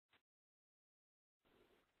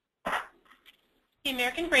The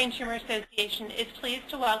American Brain Tumor Association is pleased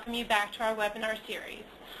to welcome you back to our webinar series.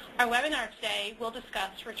 Our webinar today will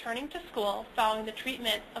discuss returning to school following the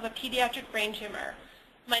treatment of a pediatric brain tumor.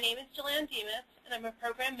 My name is Jillian Demas, and I'm a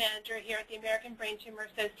program manager here at the American Brain Tumor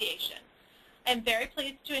Association. I'm very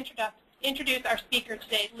pleased to introduce our speaker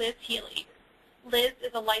today, Liz Healy. Liz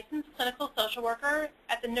is a licensed clinical social worker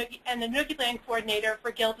at and the Noogie Land coordinator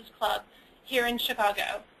for Gilda's Club here in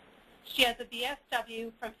Chicago. She has a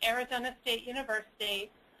BSW from Arizona State University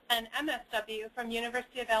and an MSW from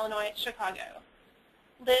University of Illinois at Chicago.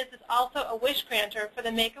 Liz is also a wish granter for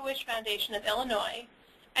the Make-A-Wish Foundation of Illinois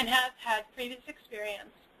and has had previous experience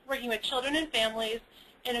working with children and families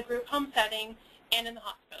in a group home setting and in the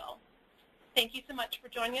hospital. Thank you so much for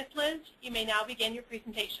joining us, Liz. You may now begin your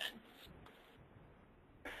presentation.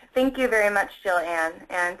 Thank you very much, Jill Ann,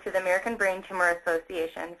 and to the American Brain Tumor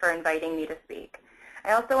Association for inviting me to speak.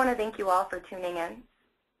 I also want to thank you all for tuning in.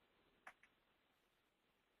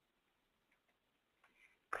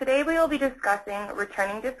 Today we will be discussing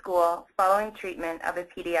returning to school following treatment of a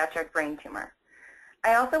pediatric brain tumor.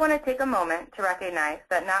 I also want to take a moment to recognize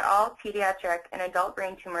that not all pediatric and adult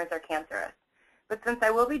brain tumors are cancerous, but since I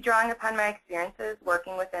will be drawing upon my experiences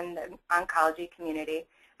working within the oncology community,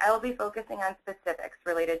 I will be focusing on specifics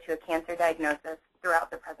related to a cancer diagnosis throughout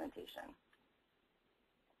the presentation.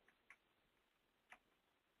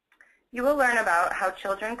 You will learn about how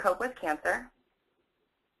children cope with cancer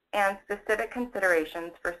and specific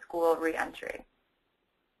considerations for school reentry.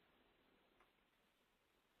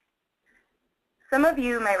 Some of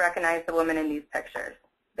you might recognize the women in these pictures.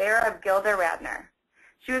 They are of Gilda Radner.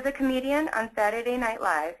 She was a comedian on Saturday Night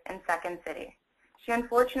Live in Second City. She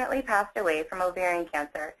unfortunately passed away from ovarian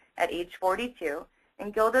cancer at age 42,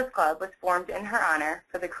 and Gilda's Club was formed in her honor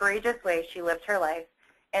for the courageous way she lived her life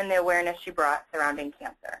and the awareness she brought surrounding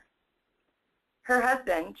cancer. Her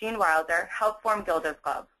husband, Gene Wilder, helped form Gilda's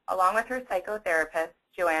Club, along with her psychotherapist,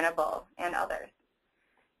 Joanna Bull, and others.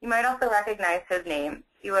 You might also recognize his name.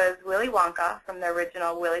 He was Willy Wonka from the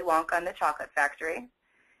original Willy Wonka and the Chocolate Factory.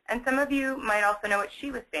 And some of you might also know what she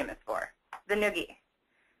was famous for, the Noogie.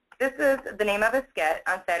 This is the name of a skit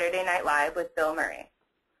on Saturday Night Live with Bill Murray.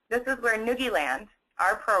 This is where Noogie Land,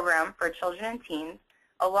 our program for children and teens,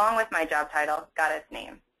 along with my job title, got its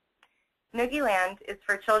name. Noogie Land is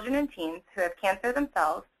for children and teens who have cancer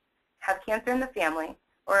themselves, have cancer in the family,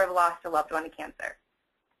 or have lost a loved one to cancer.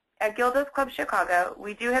 At Gilda's Club Chicago,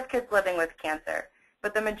 we do have kids living with cancer,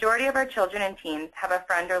 but the majority of our children and teens have a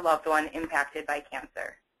friend or loved one impacted by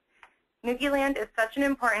cancer. Noogie Land is such an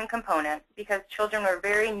important component because children were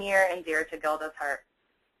very near and dear to Gilda's heart.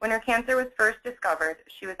 When her cancer was first discovered,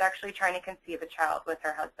 she was actually trying to conceive a child with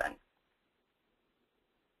her husband.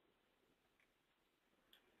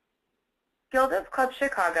 Gilda's Club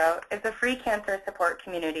Chicago is a free cancer support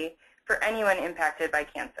community for anyone impacted by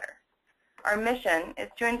cancer. Our mission is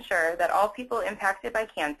to ensure that all people impacted by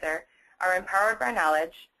cancer are empowered by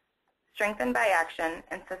knowledge, strengthened by action,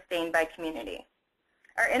 and sustained by community.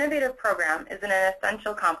 Our innovative program is an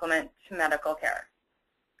essential complement to medical care.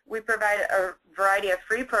 We provide a variety of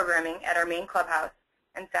free programming at our main clubhouse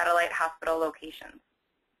and satellite hospital locations.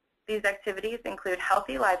 These activities include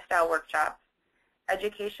healthy lifestyle workshops,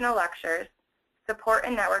 educational lectures, support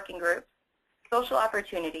and networking groups, social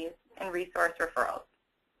opportunities, and resource referrals.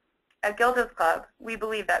 At Gilda's Club, we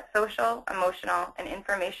believe that social, emotional, and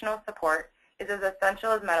informational support is as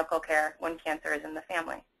essential as medical care when cancer is in the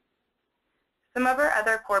family. Some of our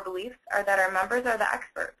other core beliefs are that our members are the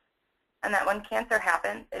experts, and that when cancer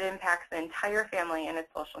happens, it impacts the entire family and its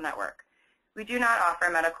social network. We do not offer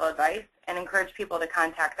medical advice and encourage people to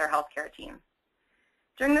contact their healthcare team.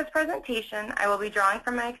 During this presentation, I will be drawing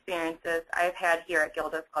from my experiences I have had here at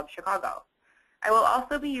Gilda's Club Chicago. I will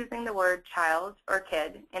also be using the word child or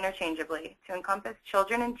kid interchangeably to encompass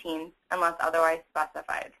children and teens unless otherwise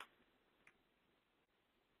specified.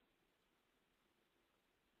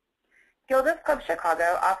 Gilda's Club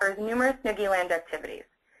Chicago offers numerous Noogie Land activities,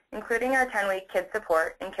 including our 10-week Kids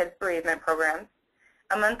Support and Kids Bereavement programs,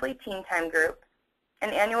 a monthly Teen Time group,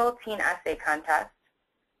 an annual teen essay contest,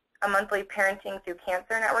 a monthly Parenting Through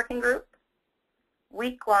Cancer networking group,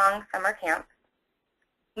 week-long summer camps,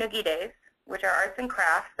 Noogie Days, which are arts and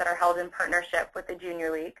crafts that are held in partnership with the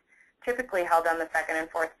Junior League, typically held on the second and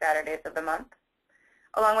fourth Saturdays of the month,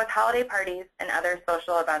 along with holiday parties and other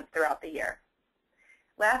social events throughout the year.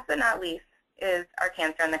 Last but not least is our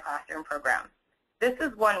Cancer in the Classroom program. This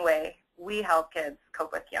is one way we help kids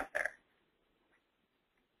cope with cancer.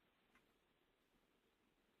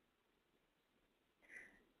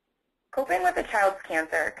 Coping with a child's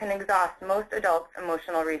cancer can exhaust most adults'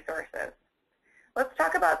 emotional resources. Let's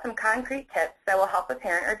talk about some concrete tips that will help a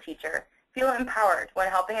parent or teacher Feel empowered when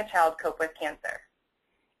helping a child cope with cancer.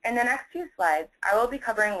 In the next few slides, I will be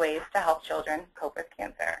covering ways to help children cope with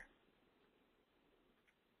cancer.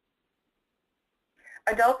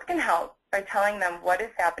 Adults can help by telling them what is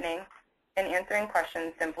happening and answering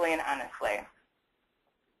questions simply and honestly.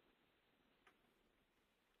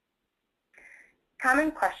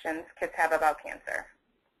 Common questions kids have about cancer.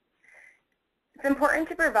 It's important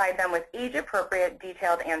to provide them with age-appropriate,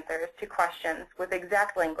 detailed answers to questions with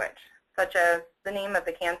exact language, such as the name of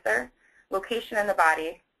the cancer, location in the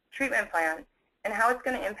body, treatment plan, and how it's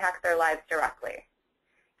going to impact their lives directly.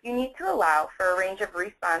 You need to allow for a range of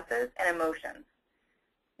responses and emotions.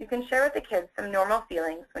 You can share with the kids some normal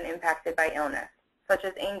feelings when impacted by illness, such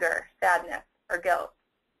as anger, sadness, or guilt.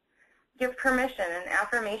 Give permission and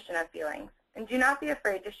affirmation of feelings, and do not be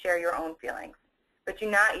afraid to share your own feelings, but do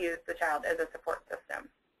not use the child as a support system.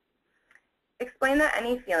 Explain that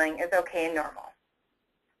any feeling is okay and normal.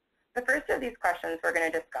 The first of these questions we're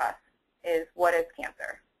going to discuss is, what is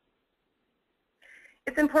cancer?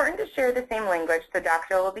 It's important to share the same language the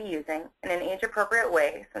doctor will be using in an age-appropriate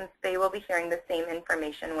way, since they will be hearing the same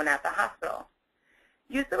information when at the hospital.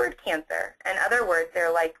 Use the word cancer and other words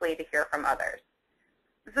they're likely to hear from others.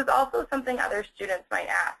 This is also something other students might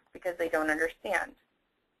ask because they don't understand.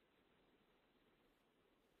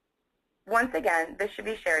 Once again, this should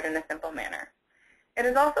be shared in a simple manner. It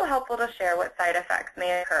is also helpful to share what side effects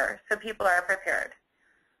may occur so people are prepared.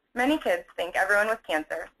 Many kids think everyone with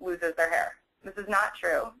cancer loses their hair. This is not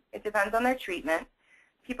true. It depends on their treatment.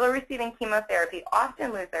 People receiving chemotherapy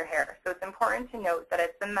often lose their hair, so it's important to note that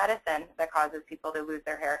it's the medicine that causes people to lose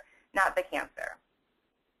their hair, not the cancer.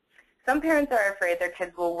 Some parents are afraid their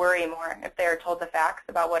kids will worry more if they are told the facts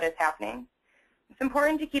about what is happening. It's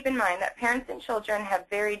important to keep in mind that parents and children have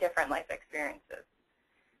very different life experiences.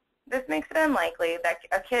 This makes it unlikely that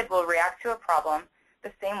a kid will react to a problem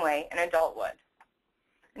the same way an adult would.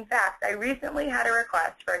 In fact, I recently had a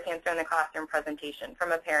request for a Cancer in the Classroom presentation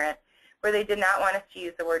from a parent where they did not want us to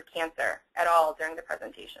use the word cancer at all during the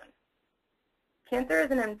presentation. Cancer is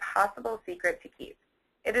an impossible secret to keep.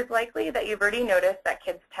 It is likely that you've already noticed that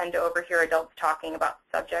kids tend to overhear adults talking about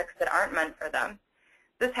subjects that aren't meant for them.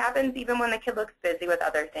 This happens even when the kid looks busy with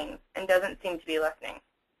other things and doesn't seem to be listening.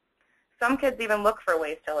 Some kids even look for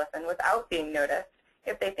ways to listen without being noticed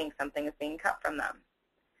if they think something is being cut from them.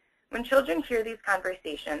 When children hear these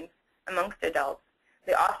conversations amongst adults,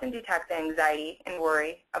 they often detect the anxiety and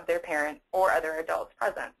worry of their parent or other adults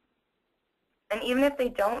present. And even if they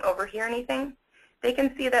don't overhear anything, they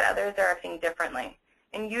can see that others are acting differently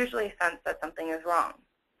and usually sense that something is wrong.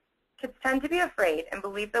 Kids tend to be afraid and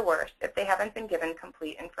believe the worst if they haven't been given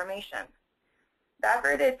complete information. The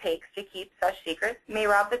effort it takes to keep such secrets may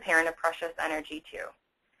rob the parent of precious energy too.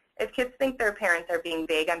 If kids think their parents are being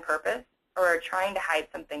vague on purpose or are trying to hide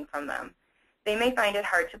something from them, they may find it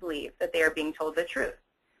hard to believe that they are being told the truth.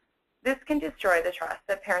 This can destroy the trust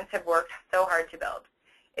that parents have worked so hard to build.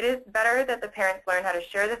 It is better that the parents learn how to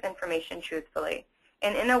share this information truthfully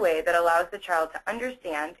and in a way that allows the child to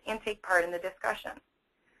understand and take part in the discussion.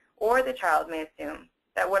 Or the child may assume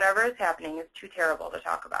that whatever is happening is too terrible to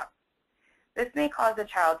talk about. This may cause the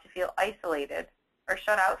child to feel isolated or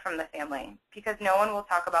shut out from the family because no one will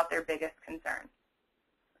talk about their biggest concern.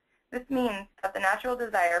 This means that the natural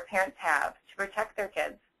desire parents have to protect their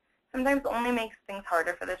kids sometimes only makes things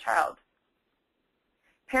harder for the child.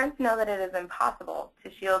 Parents know that it is impossible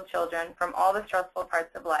to shield children from all the stressful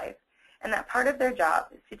parts of life, and that part of their job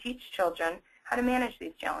is to teach children how to manage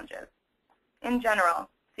these challenges. In general,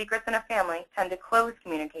 secrets in a family tend to close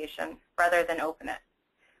communication rather than open it,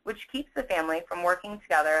 which keeps the family from working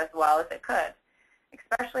together as well as it could,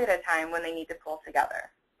 especially at a time when they need to pull together.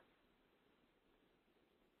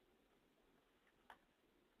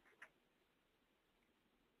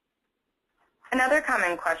 Another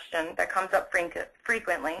common question that comes up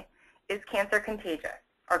frequently is cancer contagious,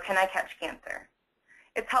 or can I catch cancer?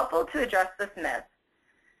 It's helpful to address this myth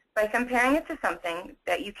by comparing it to something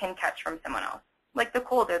that you can catch from someone else, like the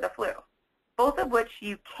cold or the flu, both of which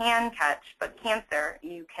you can catch, but cancer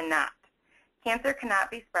you cannot. Cancer cannot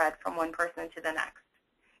be spread from one person to the next.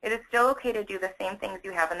 It is still okay to do the same things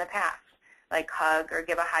you have in the past, like hug or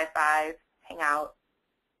give a high five, hang out.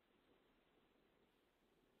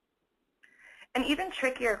 An even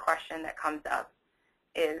trickier question that comes up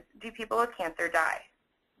is, do people with cancer die?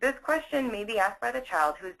 This question may be asked by the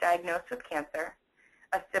child who is diagnosed with cancer,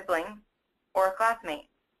 a sibling, or a classmate.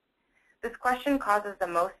 This question causes the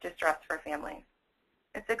most distress for families.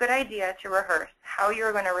 It's a good idea to rehearse how you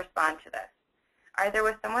are going to respond to this, either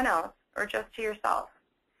with someone else or just to yourself.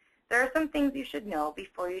 There are some things you should know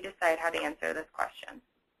before you decide how to answer this question.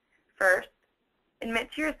 First,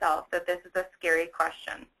 Admit to yourself that this is a scary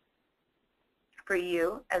question for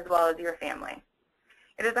you as well as your family.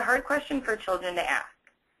 It is a hard question for children to ask,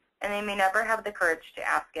 and they may never have the courage to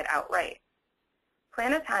ask it outright.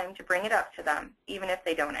 Plan a time to bring it up to them, even if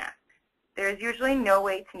they don't ask. There is usually no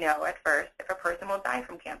way to know at first if a person will die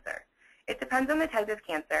from cancer. It depends on the type of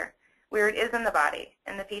cancer, where it is in the body,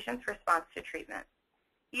 and the patient's response to treatment.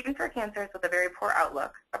 Even for cancers with a very poor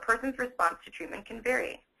outlook, a person's response to treatment can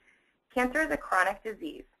vary. Cancer is a chronic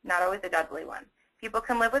disease, not always a deadly one. People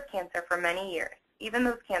can live with cancer for many years, even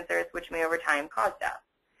those cancers which may over time cause death.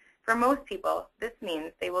 For most people, this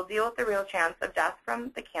means they will deal with the real chance of death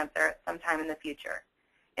from the cancer sometime in the future.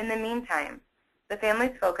 In the meantime, the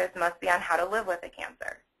family's focus must be on how to live with the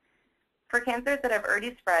cancer. For cancers that have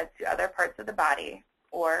already spread to other parts of the body,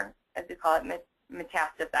 or, as we call it,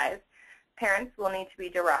 metastasized, parents will need to be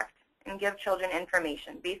direct and give children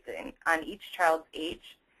information based on each child's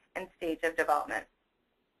age and stage of development.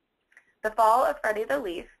 The Fall of Freddie the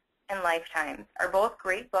Leaf and Lifetimes are both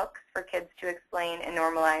great books for kids to explain and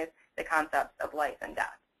normalize the concepts of life and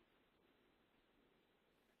death.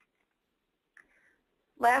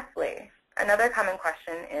 Lastly, another common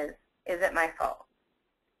question is it my fault?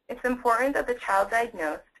 It's important that the child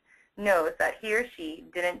diagnosed knows that he or she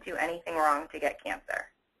didn't do anything wrong to get cancer.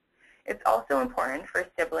 It's also important for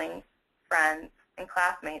siblings, friends, and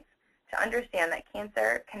classmates to understand that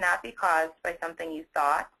cancer cannot be caused by something you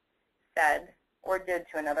thought, said, or did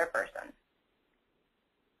to another person.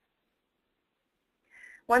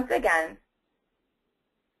 Once again,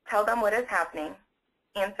 tell them what is happening,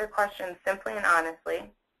 answer questions simply and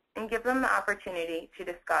honestly, and give them the opportunity to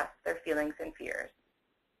discuss their feelings and fears.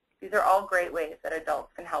 These are all great ways that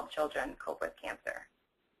adults can help children cope with cancer.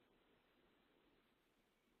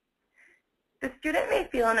 The student may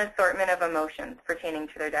feel an assortment of emotions pertaining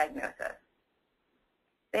to their diagnosis.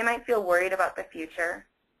 They might feel worried about the future,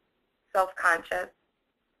 self-conscious,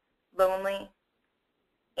 lonely,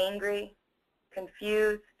 angry,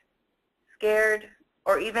 confused, scared,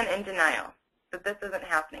 or even in denial that this isn't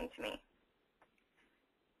happening to me.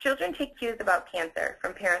 Children take cues about cancer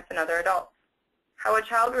from parents and other adults. How a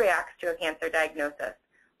child reacts to a cancer diagnosis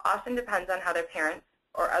often depends on how their parents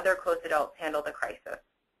or other close adults handle the crisis.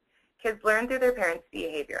 Kids learn through their parents'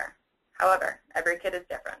 behavior. However, every kid is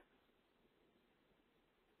different.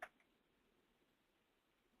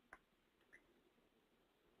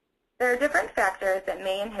 There are different factors that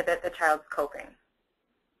may inhibit the child's coping,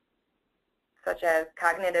 such as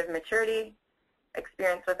cognitive maturity,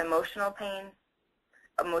 experience with emotional pain,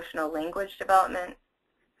 emotional language development,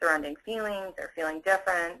 surrounding feelings or feeling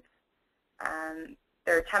different,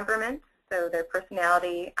 their temperament, so their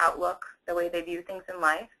personality, outlook, the way they view things in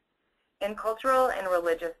life, and cultural and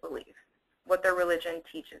religious beliefs, what their religion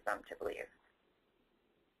teaches them to believe.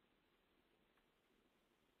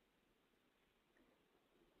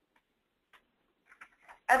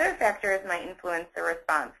 Other factors might influence the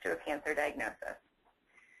response to a cancer diagnosis.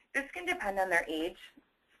 This can depend on their age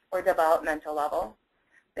or developmental level.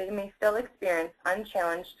 They may still experience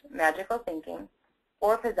unchallenged magical thinking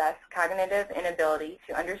or possess cognitive inability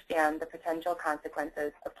to understand the potential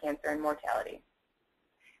consequences of cancer and mortality.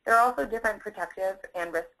 There are also different protective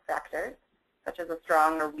and risk factors, such as a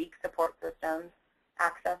strong or weak support system,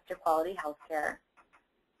 access to quality health care,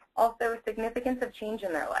 also significance of change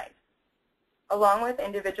in their life, along with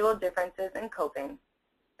individual differences in coping,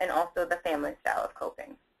 and also the family style of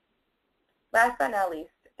coping. Last but not least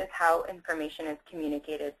is how information is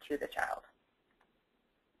communicated to the child.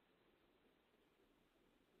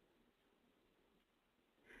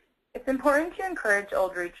 It's important to encourage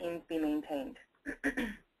old routines be maintained.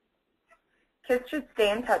 Kids should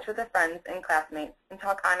stay in touch with their friends and classmates and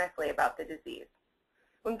talk honestly about the disease.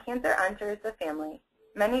 When cancer enters the family,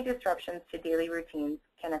 many disruptions to daily routines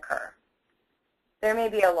can occur. There may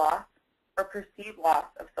be a loss or perceived loss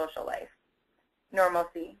of social life,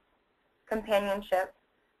 normalcy, companionship,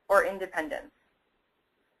 or independence.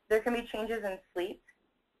 There can be changes in sleep,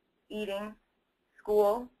 eating,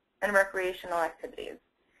 school, and recreational activities.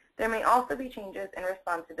 There may also be changes in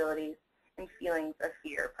responsibilities and feelings of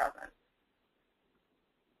fear present.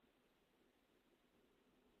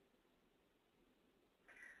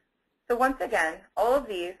 So once again, all of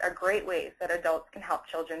these are great ways that adults can help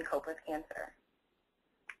children cope with cancer.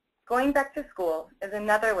 Going back to school is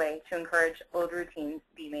another way to encourage old routines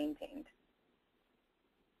be maintained.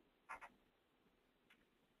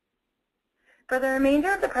 For the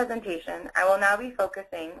remainder of the presentation, I will now be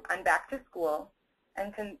focusing on back to school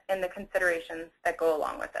and the considerations that go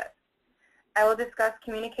along with it. I will discuss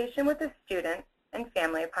communication with the student and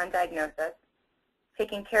family upon diagnosis,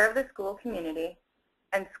 taking care of the school community,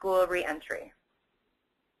 and school reentry.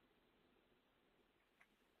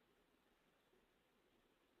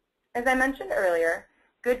 As I mentioned earlier,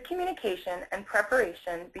 good communication and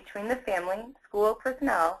preparation between the family, school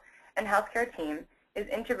personnel, and healthcare team is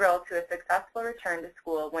integral to a successful return to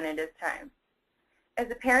school when it is time. As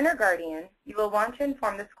a parent or guardian, you will want to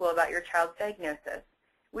inform the school about your child's diagnosis,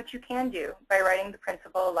 which you can do by writing the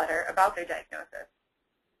principal a letter about their diagnosis.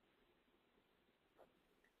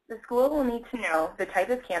 The school will need to know the type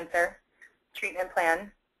of cancer, treatment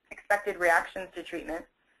plan, expected reactions to treatment,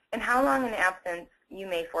 and how long an absence you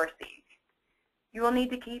may foresee. You will need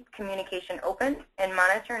to keep communication open and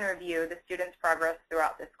monitor and review the student's progress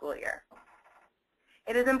throughout the school year.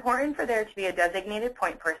 It is important for there to be a designated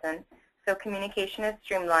point person so communication is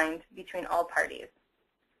streamlined between all parties,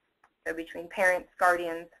 so between parents,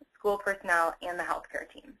 guardians, school personnel, and the healthcare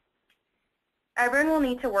team. Everyone will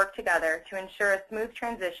need to work together to ensure a smooth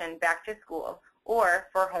transition back to school or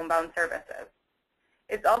for homebound services.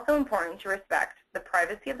 It's also important to respect the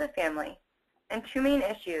privacy of the family, and two main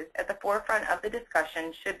issues at the forefront of the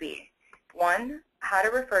discussion should be, 1, how to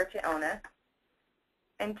refer to illness,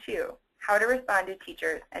 and 2, how to respond to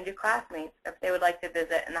teachers and to classmates if they would like to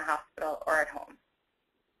visit in the hospital or at home.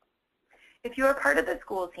 If you are part of the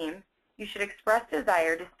school team, you should express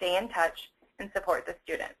desire to stay in touch and support the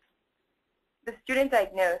student. The student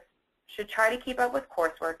diagnosed should try to keep up with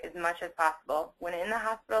coursework as much as possible when in the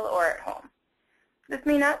hospital or at home. This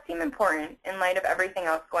may not seem important in light of everything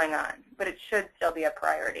else going on, but it should still be a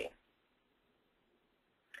priority.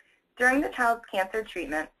 During the child's cancer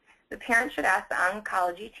treatment, the parent should ask the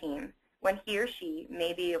oncology team when he or she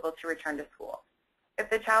may be able to return to school. If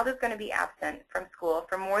the child is going to be absent from school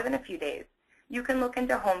for more than a few days, you can look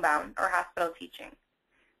into homebound or hospital teaching.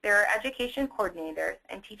 There are education coordinators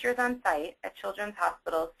and teachers on site at children's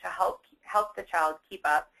hospitals to help the child keep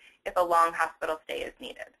up if a long hospital stay is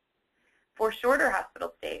needed. For shorter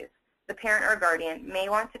hospital stays, the parent or guardian may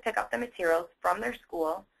want to pick up the materials from their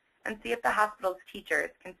school and see if the hospital's teachers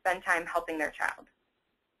can spend time helping their child.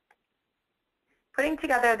 Putting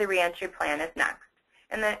together the reentry plan is next,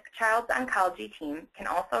 and the child's oncology team can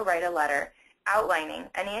also write a letter outlining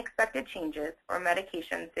any expected changes or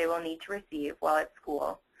medications they will need to receive while at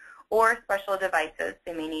school, or special devices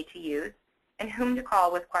they may need to use, and whom to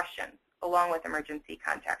call with questions, along with emergency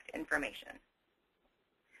contact information.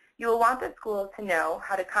 You will want the school to know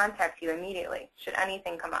how to contact you immediately should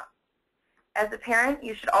anything come up. As a parent,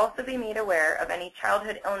 you should also be made aware of any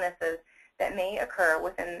childhood illnesses that may occur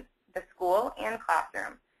within the school and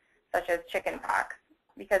classroom, such as chickenpox,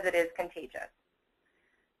 because it is contagious.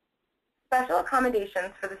 Special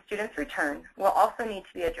accommodations for the student's return will also need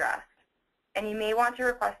to be addressed, and you may want to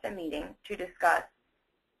request a meeting to discuss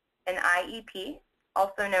an IEP,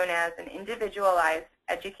 also known as an Individualized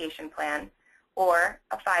Education Plan, or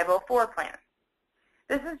a 504 plan.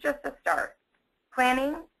 This is just a start.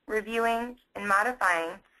 Planning, reviewing, and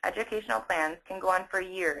modifying educational plans can go on for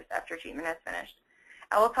years after treatment is finished.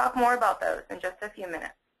 I will talk more about those in just a few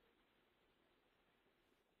minutes.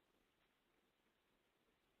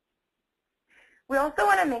 We also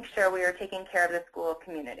want to make sure we are taking care of the school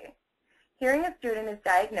community. Hearing a student is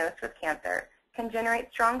diagnosed with cancer can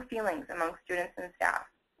generate strong feelings among students and staff.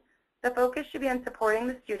 The focus should be on supporting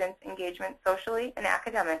the student's engagement socially and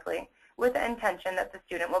academically with the intention that the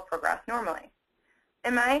student will progress normally.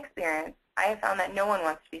 In my experience, I have found that no one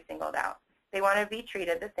wants to be singled out. They want to be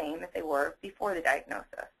treated the same as they were before the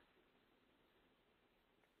diagnosis.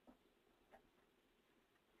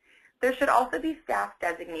 There should also be staff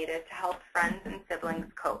designated to help friends and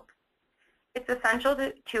siblings cope. It's essential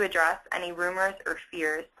to address any rumors or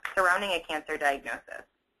fears surrounding a cancer diagnosis.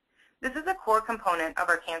 This is a core component of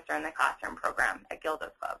our Cancer in the Classroom program at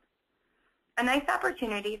Gilda's Club. A nice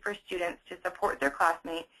opportunity for students to support their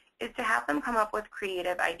classmate is to have them come up with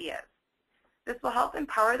creative ideas. This will help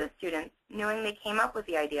empower the students knowing they came up with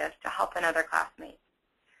the ideas to help another classmate.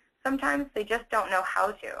 Sometimes they just don't know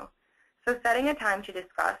how to, so setting a time to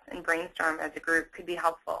discuss and brainstorm as a group could be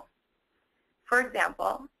helpful. For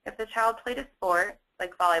example, if the child played a sport,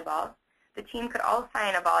 like volleyball, the team could all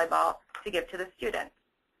sign a volleyball to give to the student.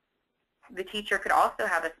 The teacher could also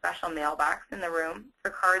have a special mailbox in the room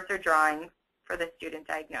for cards or drawings for the student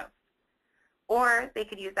diagnosed. Or they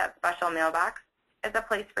could use that special mailbox as a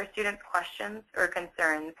place for students' questions or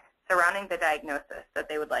concerns surrounding the diagnosis that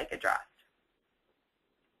they would like addressed.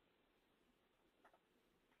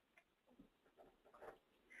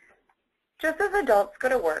 Just as adults go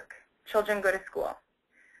to work, children go to school.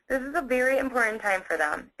 This is a very important time for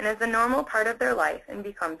them and is a normal part of their life and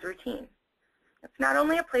becomes routine. It's not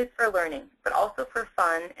only a place for learning, but also for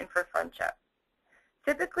fun and for friendship.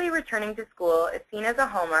 Typically, returning to school is seen as a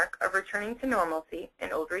hallmark of returning to normalcy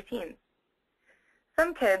and old routines.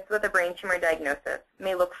 Some kids with a brain tumor diagnosis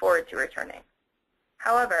may look forward to returning.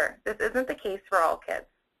 However, this isn't the case for all kids.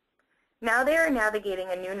 Now they are navigating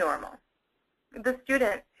a new normal. The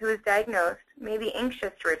student who is diagnosed may be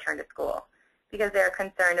anxious to return to school because they are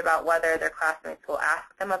concerned about whether their classmates will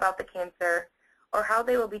ask them about the cancer or how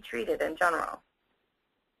they will be treated in general.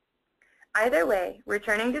 Either way,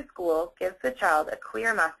 returning to school gives the child a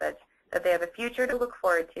clear message that they have a future to look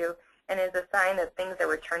forward to and is a sign that things are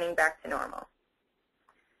returning back to normal.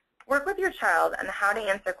 Work with your child on how to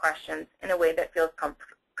answer questions in a way that feels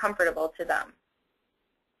comfortable to them.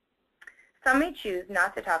 Some may choose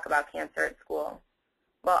not to talk about cancer at school,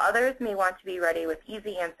 while others may want to be ready with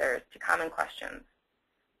easy answers to common questions.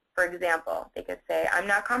 For example, they could say, "I'm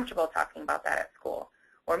not comfortable talking about that at school,"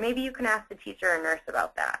 or maybe you can ask the teacher or nurse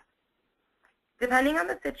about that. Depending on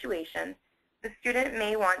the situation, the student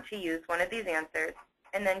may want to use one of these answers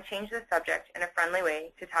and then change the subject in a friendly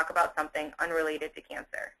way to talk about something unrelated to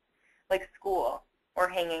cancer, like school or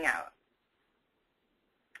hanging out.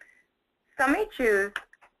 Some may choose,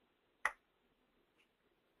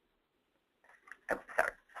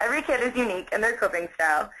 every kid is unique in their coping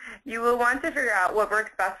style. You will want to figure out what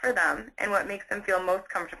works best for them and what makes them feel most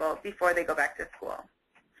comfortable before they go back to school.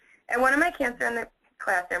 At one of my Cancer in the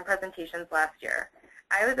Classroom presentations last year,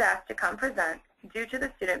 I was asked to come present due to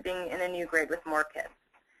the student being in a new grade with more kids.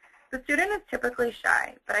 The student is typically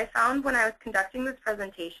shy, but I found when I was conducting this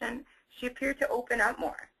presentation, she appeared to open up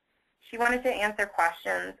more. She wanted to answer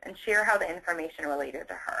questions and share how the information related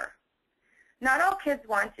to her. Not all kids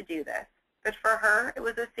want to do this, but for her, it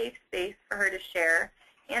was a safe space for her to share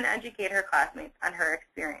and educate her classmates on her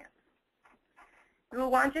experience. You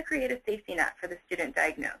will want to create a safety net for the student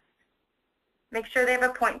diagnosed. Make sure they have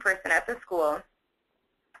a point person at the school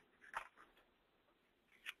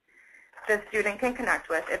the student can connect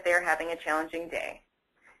with if they are having a challenging day.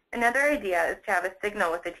 Another idea is to have a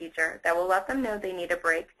signal with the teacher that will let them know they need a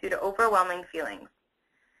break due to overwhelming feelings.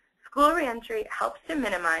 School reentry helps to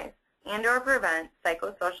minimize and/or prevent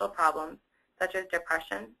psychosocial problems such as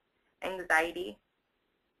depression, anxiety,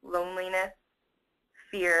 loneliness,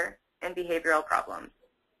 fear, and behavioral problems.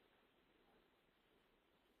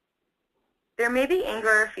 There may be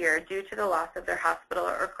anger or fear due to the loss of their hospital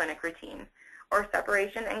or clinic routine, or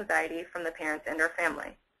separation anxiety from the parents and or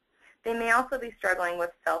family. They may also be struggling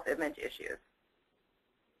with self-image issues.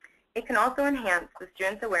 It can also enhance the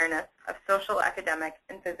student's awareness of social, academic,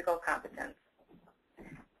 and physical competence.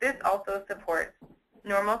 This also supports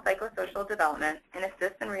normal psychosocial development and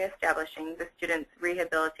assists in reestablishing the student's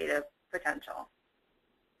rehabilitative potential.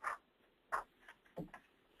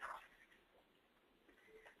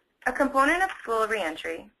 A component of school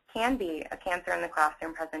reentry can be a Cancer in the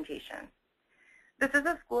Classroom presentation. This is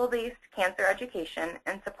a school-based cancer education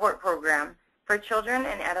and support program for children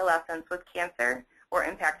and adolescents with cancer or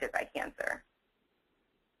impacted by cancer.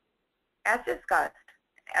 As discussed,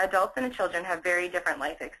 adults and children have very different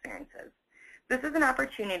life experiences. This is an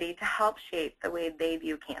opportunity to help shape the way they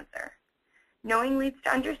view cancer. Knowing leads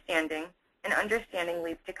to understanding, and understanding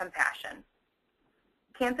leads to compassion.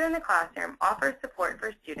 Cancer in the Classroom offers support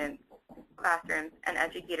for students, classrooms, and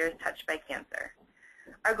educators touched by cancer.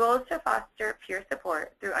 Our goal is to foster peer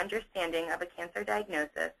support through understanding of a cancer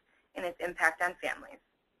diagnosis and its impact on families,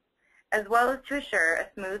 as well as to assure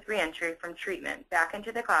a smooth reentry from treatment back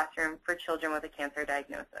into the classroom for children with a cancer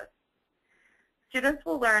diagnosis. Students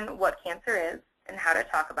will learn what cancer is and how to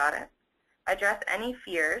talk about it, address any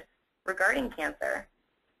fears regarding cancer,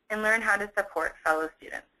 and learn how to support fellow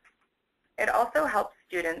students. It also helps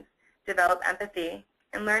students develop empathy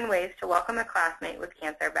and learn ways to welcome a classmate with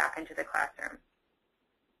cancer back into the classroom.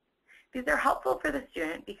 These are helpful for the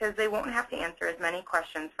student because they won't have to answer as many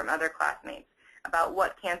questions from other classmates about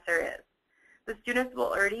what cancer is. The students will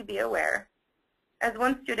already be aware. As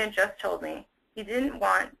one student just told me, he didn't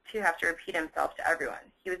want to have to repeat himself to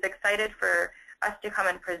everyone. He was excited for us to come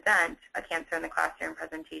and present a Cancer in the Classroom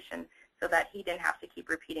presentation so that he didn't have to keep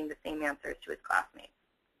repeating the same answers to his classmates.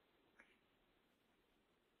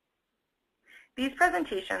 These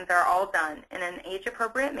presentations are all done in an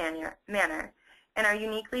age-appropriate manner and are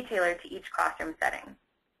uniquely tailored to each classroom setting.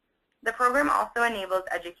 The program also enables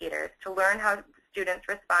educators to learn how students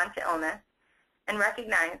respond to illness and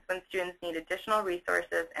recognize when students need additional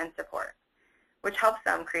resources and support, which helps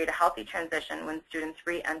them create a healthy transition when students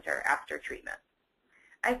re-enter after treatment.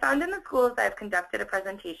 I found in the schools I have conducted a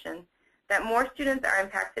presentation that more students are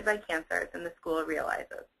impacted by cancer than the school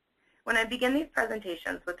realizes. When I begin these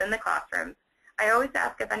presentations within the classrooms, I always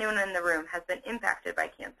ask if anyone in the room has been impacted by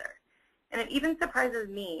cancer. And it even surprises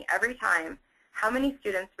me every time how many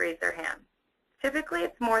students raise their hand. Typically,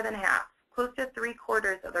 it's more than half. Close to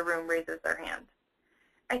 3/4 of the room raises their hand.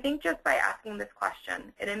 I think just by asking this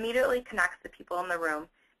question, it immediately connects the people in the room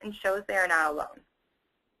and shows they are not alone.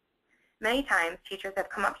 Many times, teachers have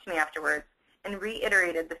come up to me afterwards and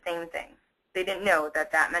reiterated the same thing. They didn't know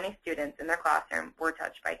that many students in their classroom were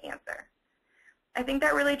touched by cancer. I think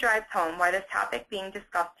that really drives home why this topic being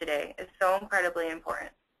discussed today is so incredibly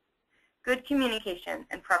important. Good communication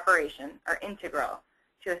and preparation are integral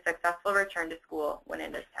to a successful return to school when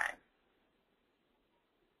it is time.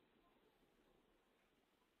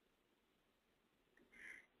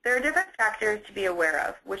 There are different factors to be aware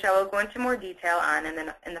of, which I will go into more detail on in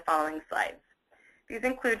the following slides. These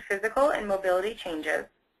include physical and mobility changes,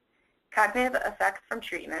 cognitive effects from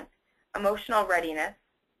treatment, emotional readiness,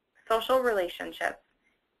 social relationships,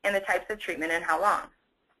 and the types of treatment and how long.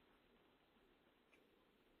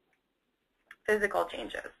 Physical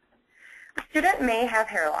changes. A student may have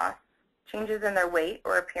hair loss, changes in their weight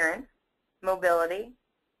or appearance, mobility,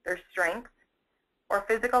 their strength, or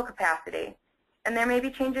physical capacity, and there may be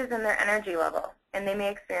changes in their energy level, and they may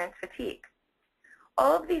experience fatigue.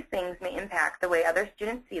 All of these things may impact the way other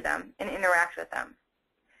students see them and interact with them.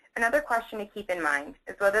 Another question to keep in mind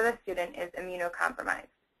is whether the student is immunocompromised.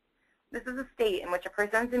 This is a state in which a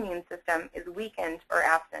person's immune system is weakened or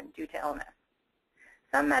absent due to illness.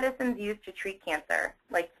 Some medicines used to treat cancer,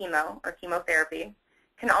 like chemo or chemotherapy,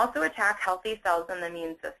 can also attack healthy cells in the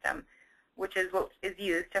immune system, which is what is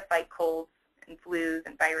used to fight colds and flus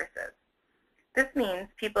and viruses. This means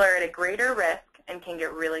people are at a greater risk and can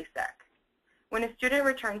get really sick. When a student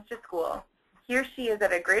returns to school, he or she is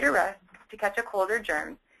at a greater risk to catch a cold or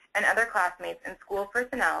germs, and other classmates and school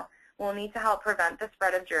personnel will need to help prevent the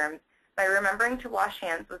spread of germs by remembering to wash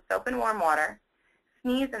hands with soap and warm water,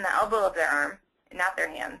 sneeze in the elbow of their arm, and not their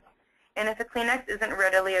hands, and if a Kleenex isn't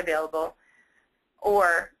readily available,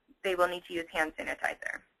 or they will need to use hand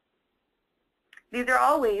sanitizer. These are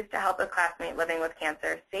all ways to help a classmate living with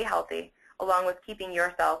cancer stay healthy, along with keeping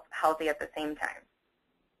yourself healthy at the same time.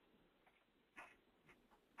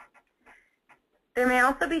 There may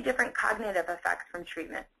also be different cognitive effects from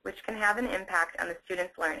treatment, which can have an impact on the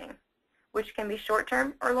student's learning, which can be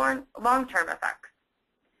short-term or long-term effects.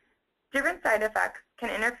 Different side effects can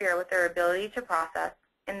interfere with their ability to process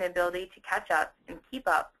and the ability to catch up and keep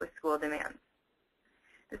up with school demands.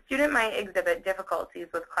 The student might exhibit difficulties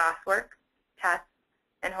with classwork, tests,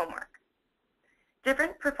 and homework.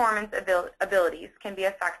 Different performance abilities can be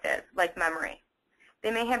affected, like memory.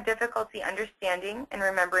 They may have difficulty understanding and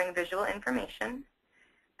remembering visual information.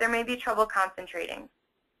 There may be trouble concentrating,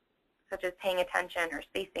 such as paying attention or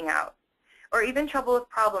spacing out, or even trouble with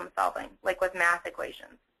problem solving, like with math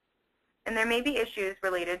equations. And there may be issues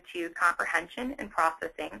related to comprehension and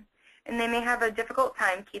processing, and they may have a difficult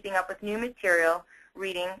time keeping up with new material,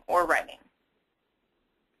 reading, or writing.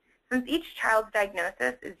 Since each child's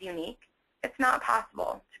diagnosis is unique, it's not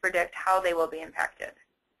possible to predict how they will be impacted.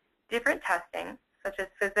 Different testing, such as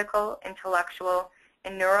physical, intellectual,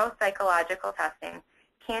 and neuropsychological testing,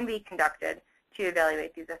 can be conducted to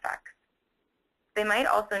evaluate these effects. They might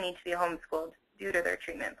also need to be homeschooled due to their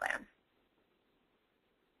treatment plan.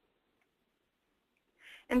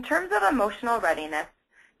 In terms of emotional readiness,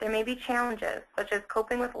 there may be challenges such as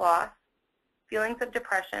coping with loss, feelings of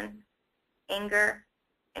depression, anger,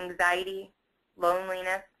 anxiety,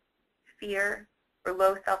 loneliness, fear, or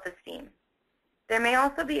low self-esteem. There may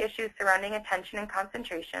also be issues surrounding attention and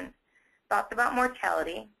concentration, thoughts about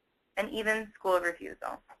mortality, and even school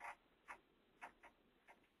refusal.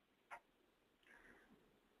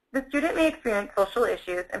 The student may experience social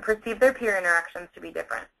issues and perceive their peer interactions to be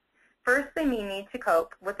different. First, they may need to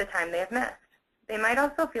cope with the time they have missed. They might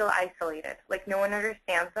also feel isolated, like no one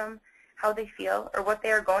understands them, how they feel, or what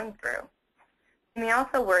they are going through. They may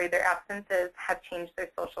also worry their absences have changed their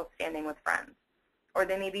social standing with friends, or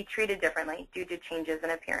they may be treated differently due to changes in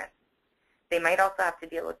appearance. They might also have to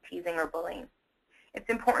deal with teasing or bullying. It's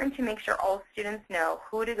important to make sure all students know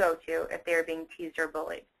who to go to if they are being teased or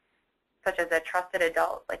bullied, such as a trusted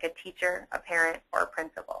adult like a teacher, a parent, or a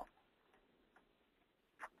principal.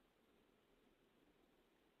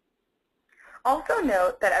 Also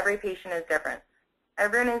note that every patient is different.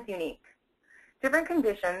 Everyone is unique. Different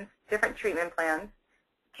conditions, different treatment plans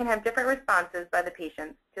can have different responses by the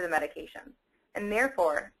patients to the medications, and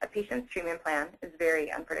therefore a patient's treatment plan is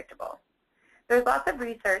very unpredictable. There's lots of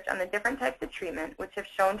research on the different types of treatment which have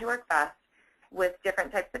shown to work best with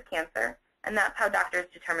different types of cancer, and that's how doctors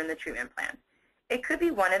determine the treatment plan. It could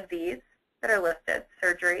be one of these that are listed: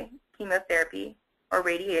 surgery, chemotherapy, or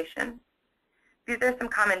radiation. These are some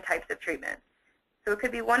common types of treatment. So it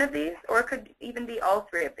could be one of these, or it could even be all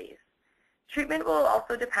three of these. Treatment will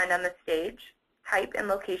also depend on the stage, type, and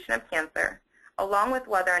location of cancer, along with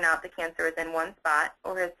whether or not the cancer is in one spot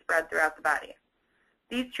or has spread throughout the body.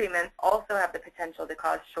 These treatments also have the potential to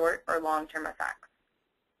cause short or long-term effects.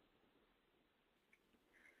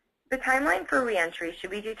 The timeline for reentry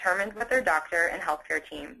should be determined with their doctor and healthcare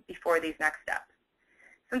team before these next steps.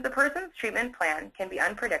 Since a person's treatment plan can be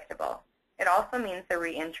unpredictable, it also means the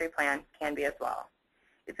reentry plan can be as well.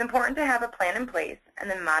 It's important to have a plan in place and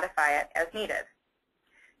then modify it as needed.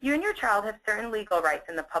 You and your child have certain legal rights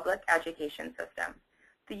in the public education system.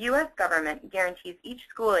 The U.S. government guarantees each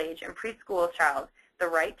school-age and preschool child the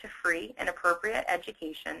right to free and appropriate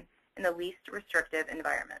education in the least restrictive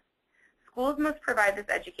environment. Schools must provide this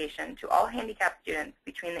education to all handicapped students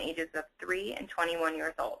between the ages of 3 and 21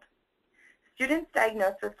 years old. Students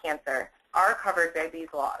diagnosed with cancer are covered by these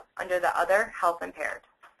laws under the Other Health Impaired,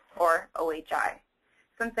 or OHI,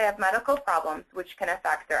 since they have medical problems which can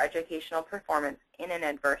affect their educational performance in an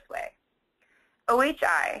adverse way.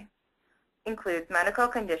 OHI includes medical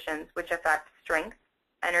conditions which affect strength,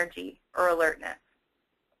 energy, or alertness.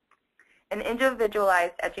 An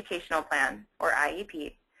individualized educational plan, or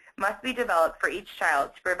IEP, must be developed for each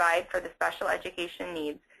child to provide for the special education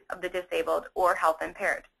needs of the disabled or health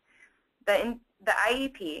impaired. The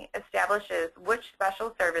IEP establishes which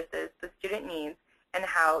special services the student needs and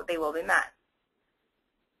how they will be met.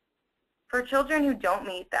 For children who don't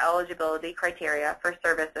meet the eligibility criteria for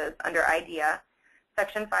services under IDEA,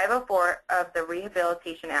 Section 504 of the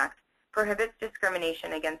Rehabilitation Act prohibits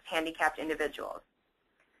discrimination against handicapped individuals.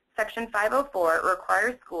 Section 504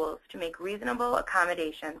 requires schools to make reasonable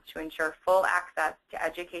accommodations to ensure full access to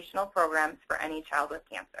educational programs for any child with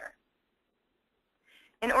cancer.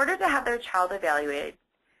 In order to have their child evaluated,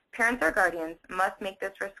 parents or guardians must make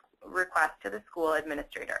this request to the school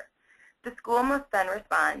administrator. The school must then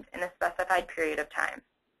respond in a specified period of time.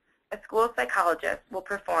 A school psychologist will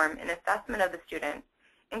perform an assessment of the student,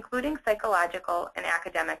 including psychological and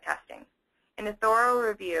academic testing, and a thorough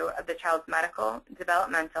review of the child's medical,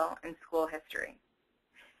 developmental, and school history.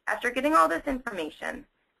 After getting all this information,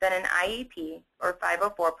 then an IEP or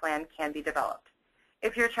 504 plan can be developed.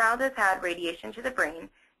 If your child has had radiation to the brain,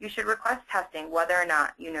 you should request testing whether or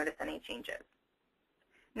not you notice any changes.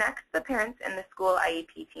 Next, the parents and the school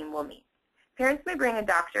IEP team will meet. Parents may bring a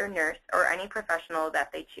doctor, nurse, or any professional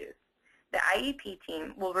that they choose. The IEP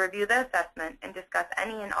team will review the assessment and discuss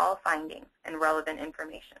any and all findings and relevant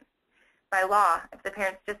information. By law, if the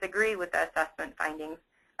parents disagree with the assessment findings,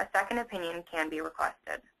 a second opinion can be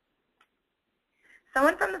requested.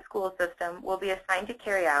 Someone from the school system will be assigned to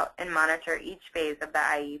carry out and monitor each phase of the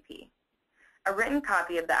IEP. A written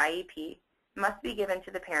copy of the IEP must be given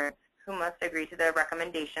to the parents, who must agree to the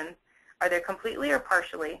recommendations, either completely or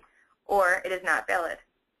partially, or it is not valid.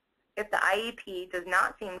 If the IEP does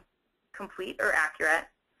not seem complete or accurate,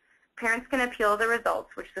 parents can appeal the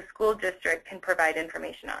results, which the school district can provide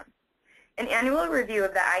information on. An annual review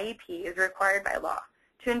of the IEP is required by law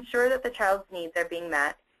to ensure that the child's needs are being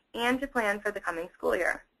met and to plan for the coming school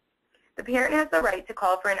year. The parent has the right to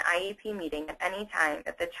call for an IEP meeting at any time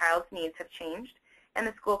if the child's needs have changed and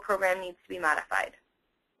the school program needs to be modified.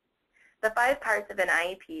 The 5 parts of an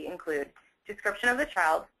IEP include description of the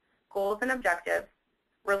child, goals and objectives,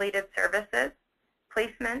 related services,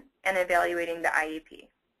 placement, and evaluating the IEP.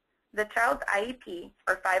 The child's IEP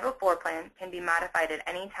or 504 plan can be modified at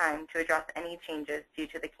any time to address any changes due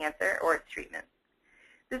to the cancer or its treatment.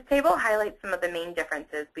 This table highlights some of the main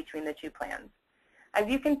differences between the two plans. As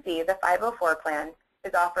you can see, the 504 plan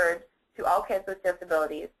is offered to all kids with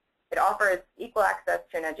disabilities. It offers equal access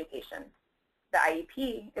to an education. The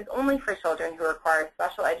IEP is only for children who require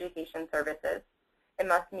special education services. It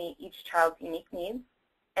must meet each child's unique needs,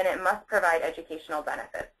 and it must provide educational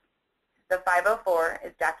benefits. The 504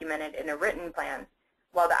 is documented in a written plan,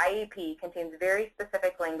 while the IEP contains very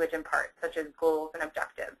specific language and parts, such as goals and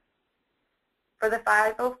objectives. For the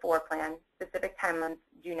 504 plan, specific timelines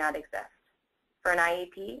do not exist. For an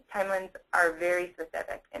IEP, timelines are very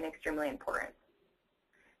specific and extremely important.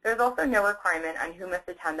 There's also no requirement on who must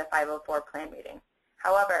attend the 504 plan meeting.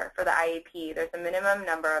 However, for the IEP, there's a minimum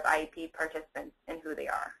number of IEP participants and who they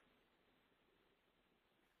are.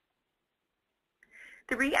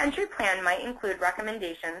 The reentry plan might include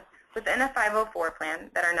recommendations within a 504 plan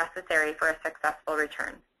that are necessary for a successful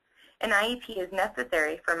return. An IEP is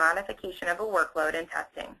necessary for modification of a workload and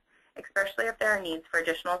testing, especially if there are needs for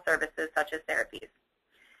additional services such as therapies.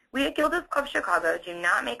 We at Gilda's Club Chicago do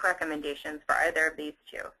not make recommendations for either of these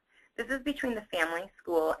two. This is between the family,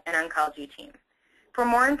 school, and oncology team. For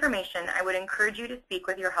more information, I would encourage you to speak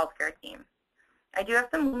with your healthcare team. I do have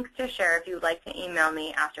some links to share if you would like to email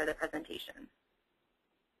me after the presentation.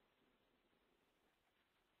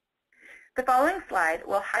 The following slide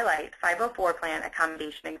will highlight 504 plan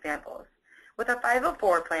accommodation examples. With a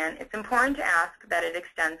 504 plan, it's important to ask that it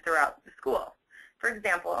extends throughout the school. For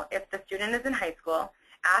example, if the student is in high school,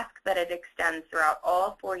 ask that it extends throughout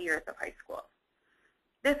all 4 years of high school.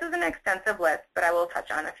 This is an extensive list, but I will touch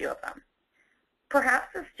on a few of them.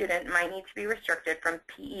 Perhaps the student might need to be restricted from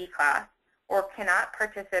PE class or cannot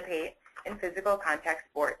participate in physical contact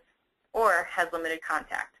sports or has limited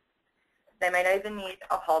contact. They might even need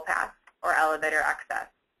a hall pass or elevator access.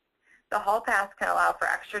 The hall pass can allow for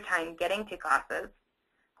extra time getting to classes,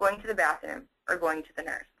 going to the bathroom, or going to the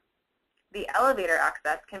nurse. The elevator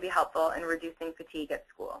access can be helpful in reducing fatigue at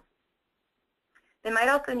school. They might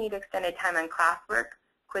also need extended time on classwork,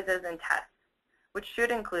 quizzes, and tests, which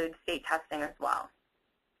should include state testing as well.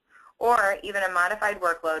 Or even a modified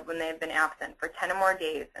workload when they have been absent for 10 or more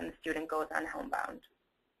days and the student goes on homebound.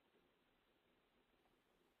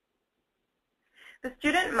 The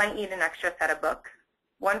student might need an extra set of books,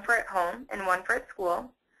 one for at home and one for at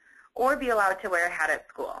school, or be allowed to wear a hat at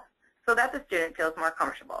school so that the student feels more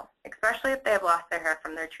comfortable, especially if they have lost their hair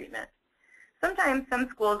from their treatment. Sometimes some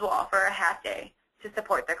schools will offer a hat day to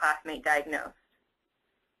support their classmate diagnosed.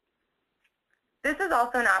 This is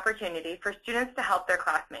also an opportunity for students to help their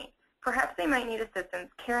classmates. Perhaps they might need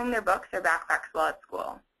assistance carrying their books or backpacks while at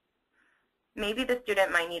school. Maybe the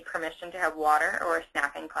student might need permission to have water or a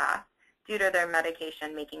snack in class due to their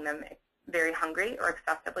medication making them very hungry or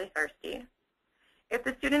excessively thirsty. If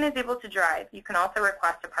the student is able to drive, you can also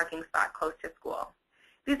request a parking spot close to school.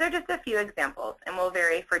 These are just a few examples and will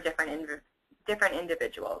vary for different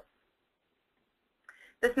individuals.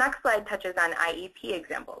 This next slide touches on IEP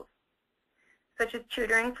examples, such as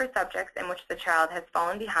tutoring for subjects in which the child has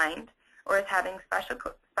fallen behind or is having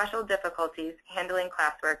special difficulties handling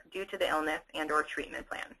classwork due to the illness and/or treatment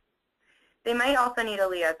plan. They might also need a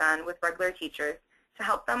liaison with regular teachers to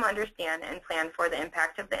help them understand and plan for the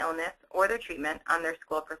impact of the illness or the treatment on their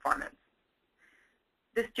school performance.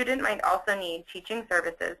 The student might also need teaching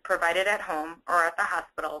services provided at home or at the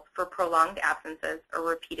hospital for prolonged absences or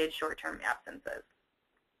repeated short-term absences.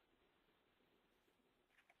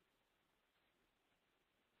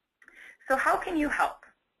 So how can you help?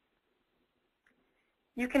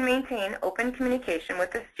 You can maintain open communication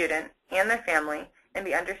with the student and their family and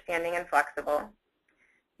be understanding and flexible.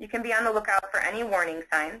 You can be on the lookout for any warning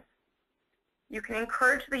signs. You can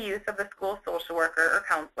encourage the use of the school social worker or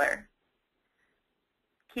counselor.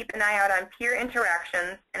 Keep an eye out on peer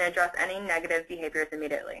interactions and address any negative behaviors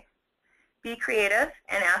immediately. Be creative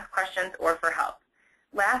and ask questions or for help.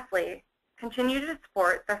 Lastly, continue to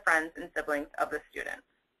support the friends and siblings of the student.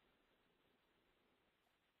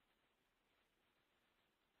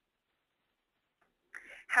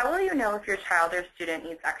 How will you know if your child or student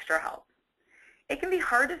needs extra help? It can be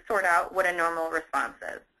hard to sort out what a normal response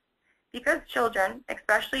is. Because children,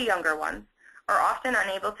 especially younger ones, are often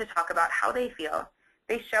unable to talk about how they feel,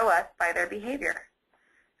 they show us by their behavior.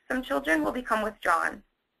 Some children will become withdrawn,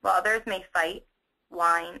 while others may fight,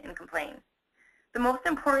 whine, and complain. The most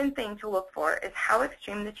important thing to look for is how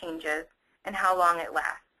extreme the change is and how long it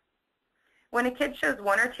lasts. When a kid shows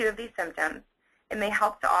one or two of these symptoms, it may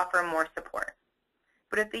help to offer more support.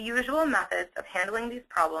 But if the usual methods of handling these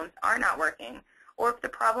problems are not working, or if the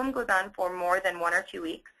problem goes on for more than 1 or 2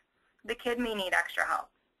 weeks, the kid may need extra help.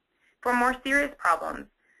 For more serious problems,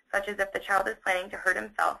 such as if the child is planning to hurt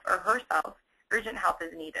himself or herself, urgent help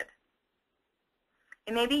is needed.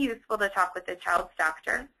 It may be useful to talk with the child's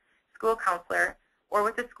doctor, school counselor, or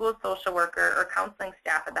with the school social worker or counseling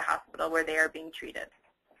staff at the hospital where they are being treated.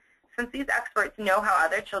 Since these experts know how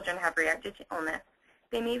other children have reacted to illness,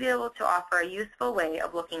 they may be able to offer a useful way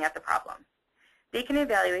of looking at the problem. They can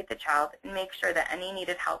evaluate the child and make sure that any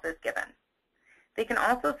needed help is given. They can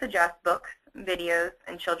also suggest books, videos,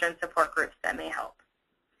 and children's support groups that may help.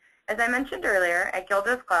 As I mentioned earlier, at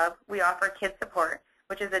Gilda's Club, we offer Kids Support,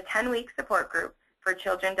 which is a 10-week support group for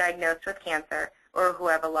children diagnosed with cancer or who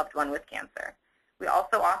have a loved one with cancer. We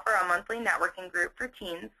also offer a monthly networking group for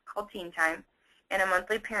teens called Teen Time and a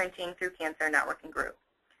monthly Parenting Through Cancer networking group.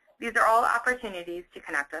 These are all opportunities to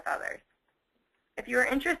connect with others. If you are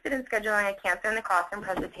interested in scheduling a Cancer in the Classroom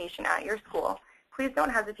presentation at your school, please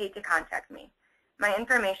don't hesitate to contact me. My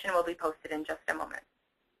information will be posted in just a moment.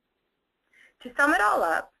 To sum it all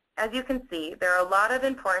up, as you can see, there are a lot of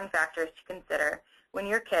important factors to consider when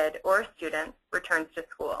your kid or student returns to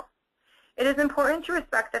school. It is important to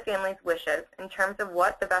respect the family's wishes in terms of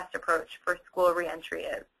what the best approach for school reentry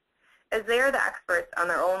is, as they are the experts on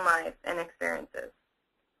their own lives and experiences.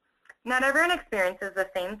 Not everyone experiences the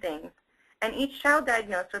same things, and each child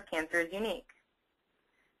diagnosed with cancer is unique.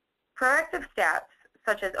 Proactive steps,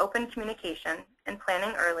 such as open communication and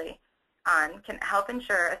planning early, on can help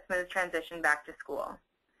ensure a smooth transition back to school.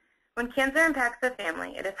 When cancer impacts the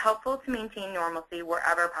family, it is helpful to maintain normalcy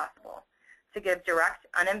wherever possible, to give direct,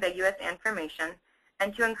 unambiguous information,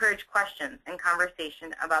 and to encourage questions and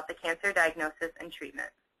conversation about the cancer diagnosis and treatment.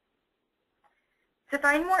 To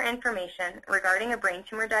find more information regarding a brain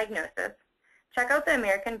tumor diagnosis, check out the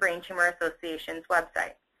American Brain Tumor Association's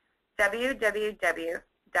website, www.abta.org.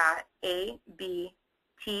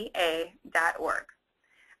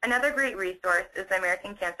 Another great resource is the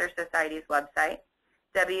American Cancer Society's website,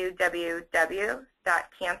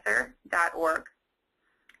 www.cancer.org.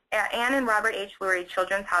 At Ann and Robert H. Lurie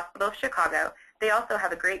Children's Hospital of Chicago, they also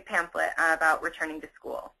have a great pamphlet about returning to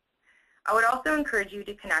school. I would also encourage you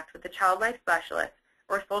to connect with the child life specialist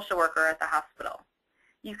or social worker at the hospital.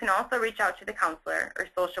 You can also reach out to the counselor or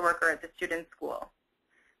social worker at the student's school.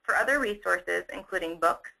 For other resources, including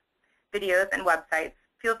books, videos, and websites,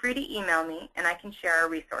 feel free to email me and I can share a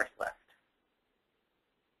resource list.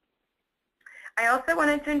 I also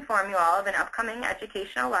wanted to inform you all of an upcoming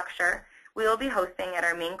educational lecture we will be hosting at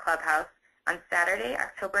our main clubhouse on Saturday,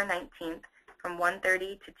 October 19th from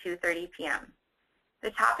 1:30 to 2:30 p.m.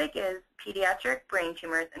 The topic is Pediatric Brain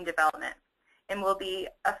Tumors and Development and will be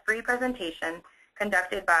a free presentation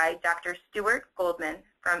conducted by Dr. Stuart Goldman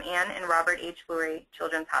from Ann and Robert H. Lurie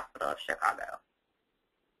Children's Hospital of Chicago.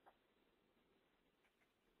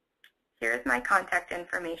 Here's my contact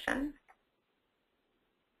information.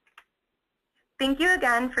 Thank you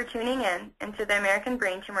again for tuning in and to the American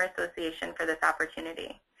Brain Tumor Association for this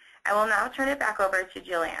opportunity. I will now turn it back over to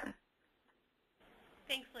Jillian.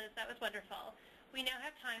 Thanks, Liz. That was wonderful. We now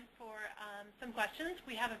have time for some questions.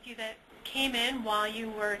 We have a few that came in while you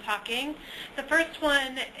were talking. The first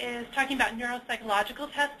one is talking about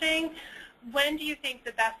neuropsychological testing. When do you think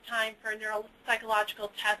the best time for a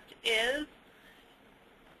neuropsychological test is?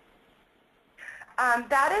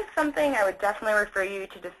 That is something I would definitely refer you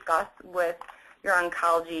to discuss with your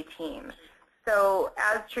oncology team. So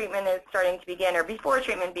as treatment is starting to begin, or before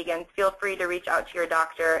treatment begins, feel free to reach out to your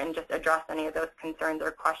doctor and just address any of those concerns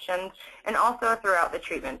or questions, and also throughout the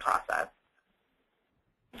treatment process.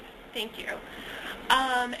 Thank you.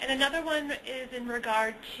 And another one is in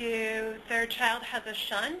regard to their child has a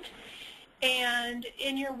shunt, and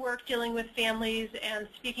in your work dealing with families and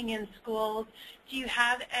speaking in schools, do you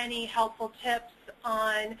have any helpful tips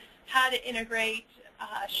on how to integrate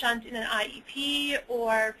shunt in an IEP,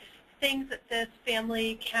 or things that this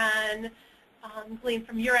family can glean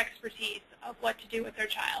from your expertise of what to do with their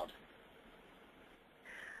child?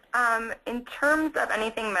 In terms of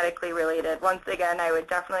anything medically related, once again, I would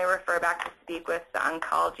definitely refer back to speak with the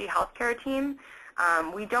oncology healthcare team.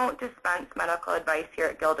 We don't dispense medical advice here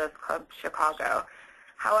at Gilda's Club Chicago.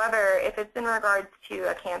 However, if it's in regards to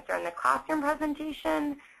a cancer in the classroom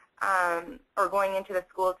presentation, or going into the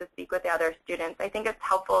school to speak with the other students, I think it's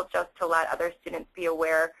helpful just to let other students be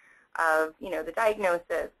aware of, the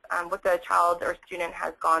diagnosis, what the child or student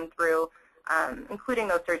has gone through, including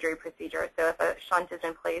those surgery procedures. So if a shunt is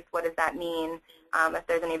in place, what does that mean? If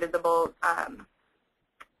there's any visible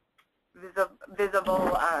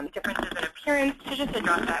differences in appearance, to just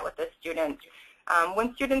address that with the student.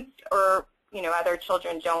 When students or other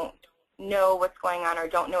children don't know what's going on or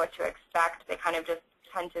don't know what to expect, they kind of just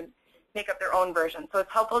tend to make up their own version. So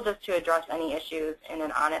it's helpful just to address any issues in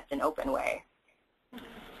an honest and open way.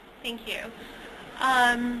 Thank you.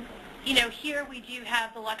 Here we do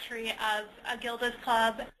have the luxury of a Gilda's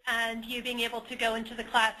Club and you being able to go into the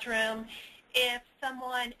classroom. If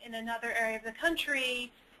someone in another area of the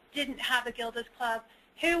country didn't have a Gilda's Club,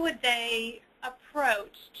 who would they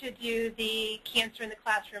approach to do the Cancer in the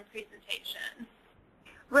Classroom presentation?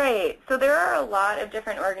 Right. So there are a lot of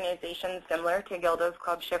different organizations similar to Gilda's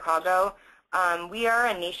Club Chicago. We are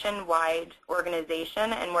a nationwide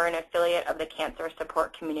organization, and we're an affiliate of the Cancer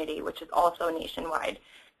Support Community, which is also nationwide.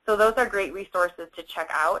 So those are great resources to check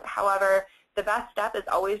out. However, the best step is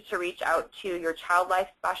always to reach out to your child life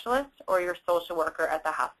specialist or your social worker at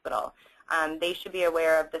the hospital. They should be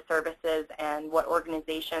aware of the services and what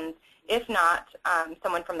organizations. If not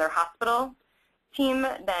someone from their hospital team,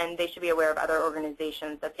 then they should be aware of other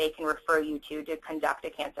organizations that they can refer you to conduct a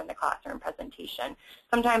Cancer in the Classroom presentation.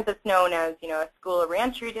 Sometimes it's known as, a school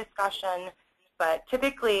reentry discussion, but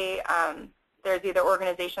typically there's either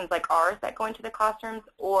organizations like ours that go into the classrooms,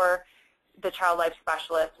 or the child life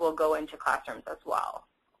specialist will go into classrooms as well.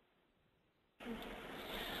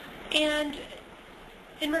 And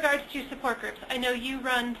in regards to support groups, I know you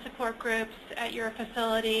run support groups at your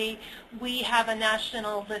facility. We have a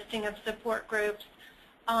national listing of support groups.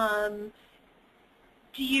 Do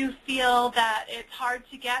you feel that it's hard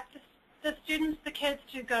to get the students, the kids,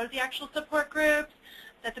 to go to the actual support groups?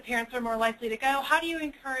 that the parents are more likely to go. How do you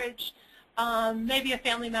encourage maybe a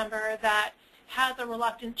family member that has a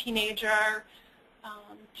reluctant teenager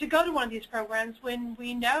to go to one of these programs when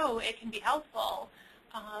we know it can be helpful?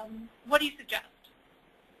 What do you suggest?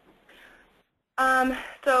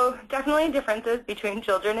 So definitely differences between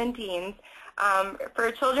children and teens.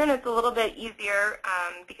 For children, it's a little bit easier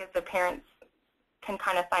because the parents can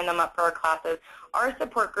kind of sign them up for our classes. Our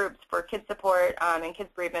support groups for kids support and kids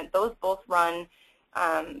bereavement, those both run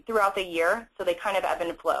throughout the year, so they kind of ebb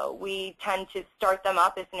and flow. We tend to start them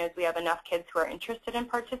up as soon as we have enough kids who are interested in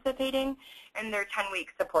participating, and they're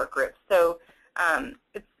 10-week support groups. So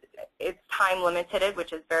it's time limited,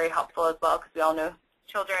 which is very helpful as well, because we all know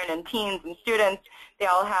children and teens and students, they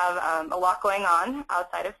all have a lot going on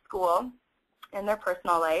outside of school in their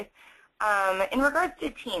personal life. In regards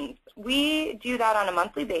to teens, we do that on a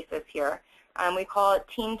monthly basis here. We call it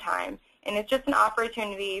Teen Time, and it's just an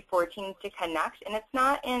opportunity for teens to connect, and it's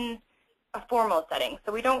not in a formal setting.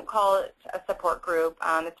 So we don't call it a support group.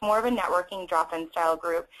 It's more of a networking drop-in style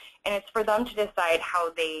group, and it's for them to decide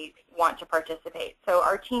how they want to participate. So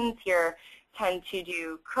our teens here tend to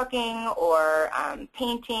do cooking or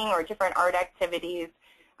painting or different art activities,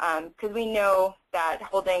 because we know that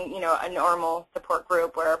holding, a normal support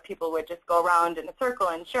group where people would just go around in a circle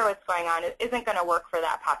and share what's going on isn't going to work for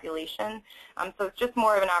that population. So it's just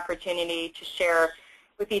more of an opportunity to share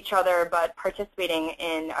with each other, but participating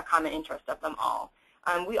in a common interest of them all.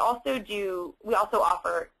 We also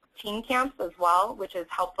offer teen camps as well, which is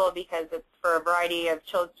helpful because it's for a variety of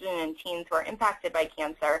children and teens who are impacted by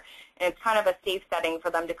cancer, and it's kind of a safe setting for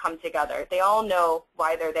them to come together. They all know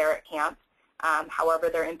why they're there at camp. However,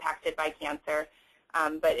 they're impacted by cancer,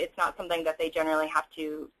 but it's not something that they generally have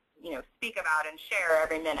to, speak about and share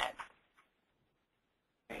every minute.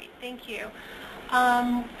 Great, thank you.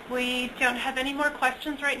 We don't have any more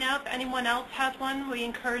questions right now. If anyone else has one, we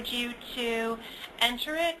encourage you to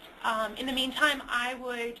enter it. In the meantime, I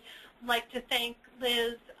would like to thank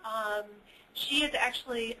Liz. She has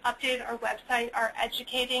actually updated our website, our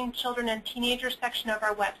Educating Children and Teenagers section of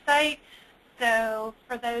our website. So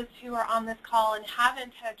for those who are on this call and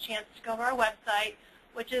haven't had a chance to go to our website,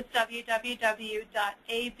 which is www.abta.org,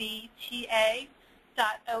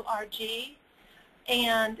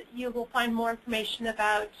 and you will find more information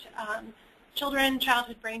about children,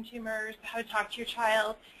 childhood brain tumors, how to talk to your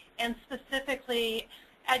child, and specifically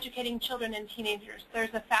educating children and teenagers.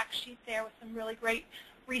 There's a fact sheet there with some really great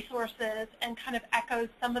resources and kind of echoes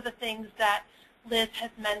some of the things that Liz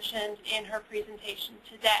has mentioned in her presentation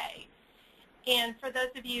today. And for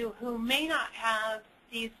those of you who may not have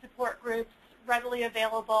these support groups readily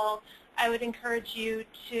available, I would encourage you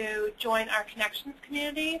to join our Connections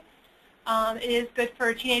community. It is good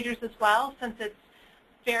for teenagers as well, since it's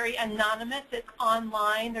very anonymous. It's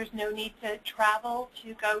online. There's no need to travel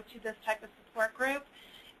to go to this type of support group.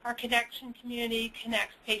 Our Connection community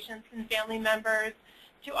connects patients and family members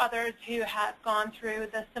to others who have gone through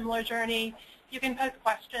the similar journey. You can post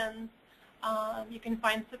questions. You can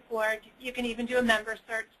find support. You can even do a member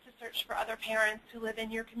search to search for other parents who live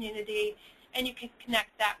in your community, and you can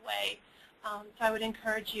connect that way. So I would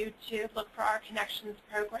encourage you to look for our Connections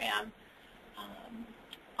program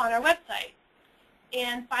on our website.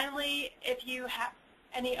 And finally, if you have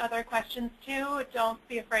any other questions too, don't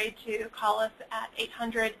be afraid to call us at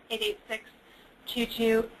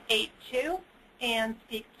 800-886-2282 and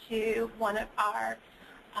speak to one of our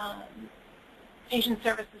patient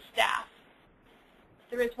services staff.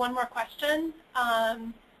 There is one more question.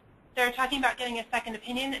 They're talking about getting a second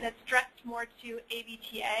opinion, and it's directed more to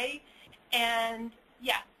ABTA. And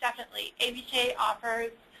yes, definitely, ABTA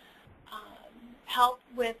offers help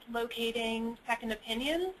with locating second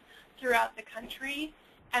opinions throughout the country.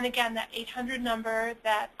 And again, that 800 number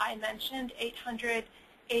that I mentioned,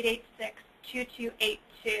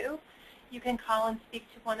 800-886-2282, you can call and speak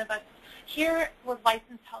to one of us. Here, we're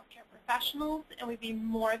licensed healthcare professionals, and we'd be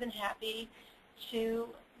more than happy to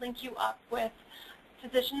link you up with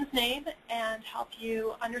physician's name and help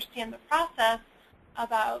you understand the process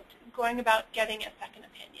about going about getting a second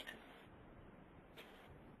opinion.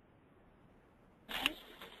 Okay.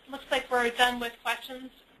 Looks like we're done with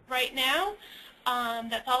questions right now.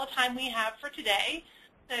 That's all the time we have for today.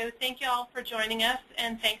 So thank you all for joining us,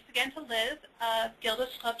 and thanks again to Liz of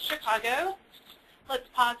Gilda's Club Chicago. Let's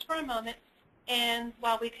pause for a moment and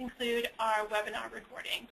while we conclude our webinar recording.